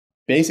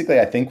basically,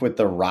 I think with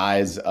the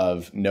rise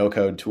of no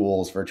code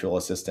tools, virtual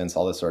assistants,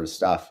 all this sort of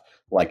stuff,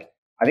 like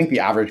I think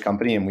the average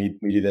company, and we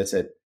do this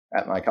at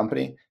my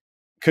company,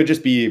 could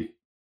just be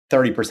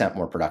 30%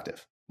 more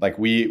productive. Like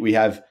we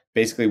have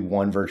basically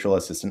one virtual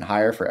assistant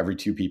hire for every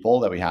two people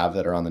that we have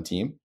that are on the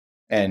team.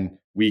 And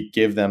we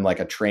give them like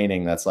a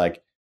training that's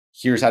like,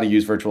 here's how to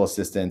use virtual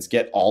assistants,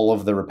 get all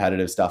of the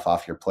repetitive stuff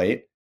off your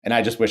plate. And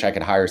I just wish I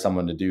could hire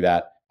someone to do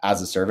that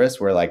as a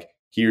service where like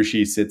he or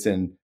she sits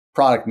in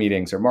product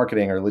meetings or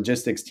marketing or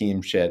logistics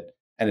team shit.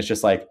 And it's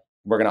just like,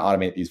 we're going to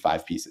automate these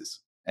 5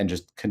 pieces and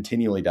just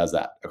continually does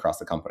that across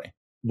the company.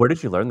 Where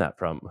did you learn that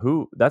from?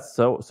 Who? That's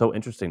so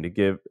interesting to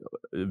give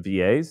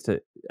VAs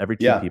to every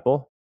two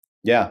people.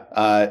 Yeah.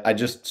 I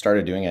just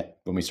started doing it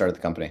when we started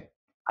the company.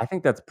 I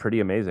think that's pretty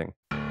amazing.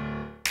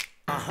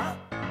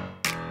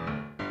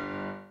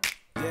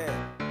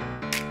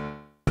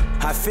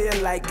 I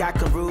feel like I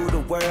can rule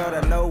the world.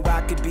 I know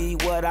I could be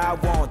what I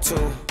want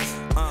to.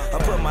 I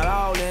put my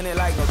all in it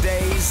like no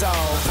days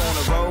off. On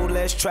the road,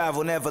 let's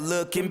travel, never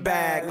looking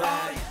back.